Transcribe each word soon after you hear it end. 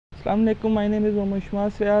Asalam Alaikum, my name is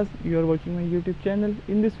Shumas. You are watching my YouTube channel.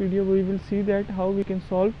 In this video we will see that how we can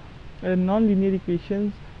solve non-linear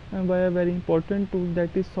equations by a very important tool,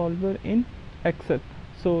 that is solver in Excel.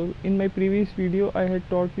 So in my previous video I had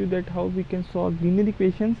taught you that how we can solve linear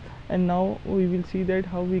equations, and now we will see that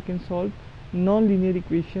how we can solve non-linear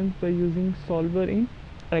equations by using solver in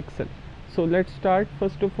Excel. So let's start.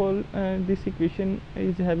 First of all, this equation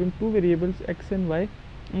is having two variables, x and y.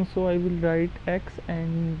 So I will write x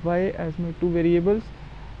and y as my two variables.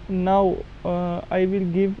 Now I will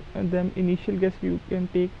give them initial guess. You can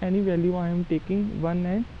take any value. I am taking 1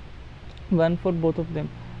 and 1 for both of them.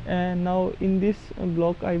 And now in this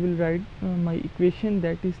block I will write my equation,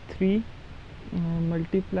 that is 3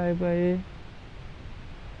 multiply by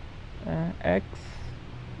x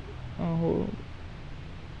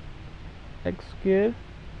x square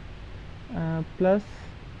plus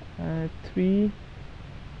 3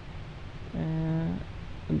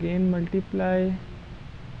 again multiply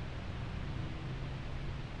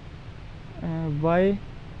y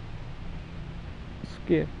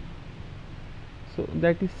square. So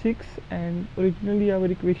that is 6, and originally our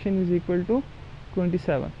equation is equal to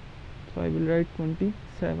 27. So I will write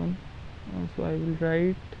 27. So I will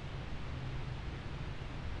write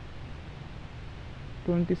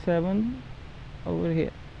 27 over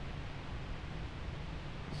here.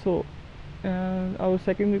 So our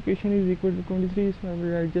second equation is equal to 23, so I will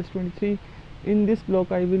write just 23. In this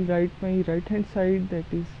block I will write my right hand side, that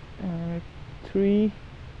is 3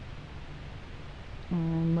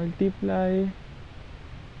 multiply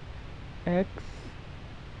x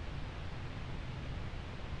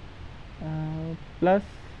plus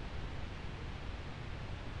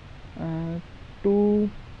 2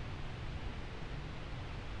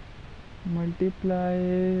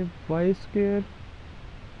 multiply y square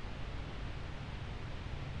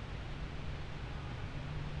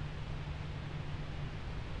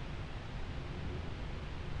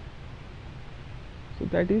so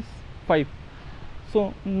that is 5.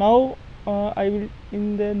 So now I will,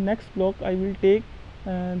 in the next block I will take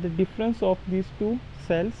the difference of these two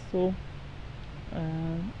cells. So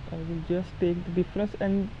I will just take the difference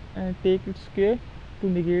and take its square to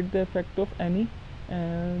negate the effect of any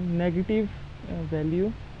negative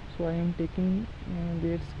value. So I am taking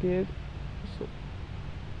their square. So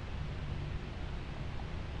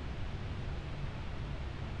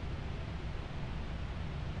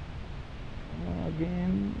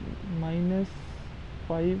again minus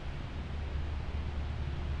 5.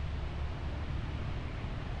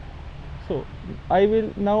 So I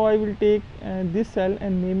will take this cell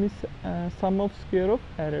and name is sum of square of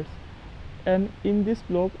errors, and in this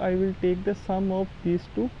block I will take the sum of these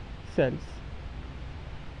two cells.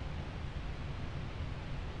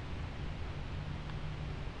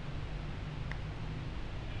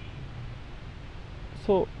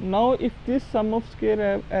 So now if this sum of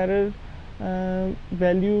square error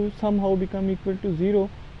value somehow become equal to 0,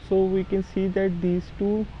 so we can see that these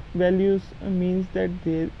two values means that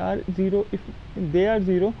they are 0. If they are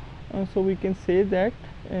 0, so we can say that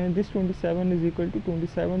this 27 is equal to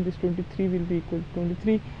 27, this 23 will be equal to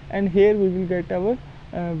 23, and here we will get our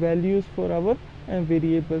values for our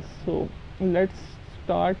variables. So let's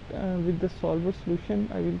start with the solver solution.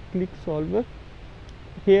 I will click solver.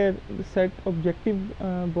 Here the set objective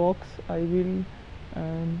box, I will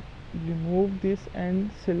remove this and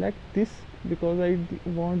select this, because I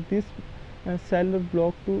want this cell or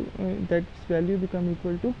block to that value become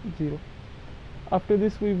equal to 0. After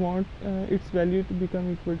this we want its value to become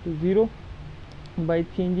equal to 0. By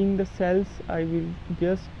changing the cells, I will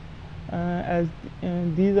just as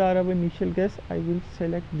these are our initial guess, I will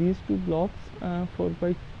select these two blocks for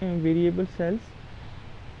my variable cells.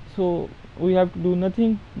 So we have to do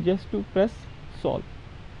nothing, just to press solve.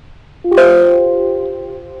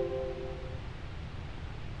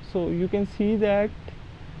 So you can see that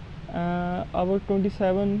our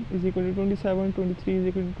 27 is equal to 27, 23 is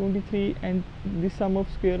equal to 23, and this sum of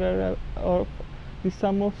square error of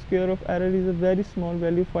error is a very small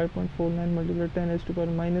value, 5.49 multiplied 10 raised to power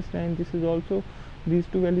minus 9. This is also, these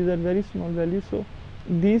two values are very small values. So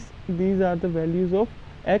these are the values of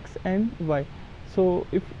x and y. So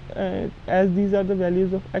if as these are the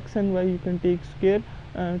values of x and y, you can take square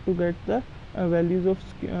to get the values of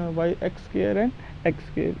y x square and x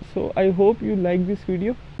square. So I hope you like this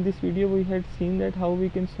video. In this video we had seen that how we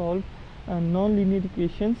can solve non-linear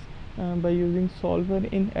equations by using solver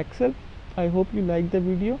in Excel. I hope you like the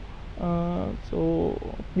video. So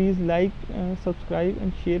please like, subscribe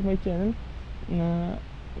and share my channel.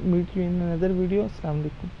 Meet you in another video. Assalamu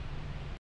Alaikum.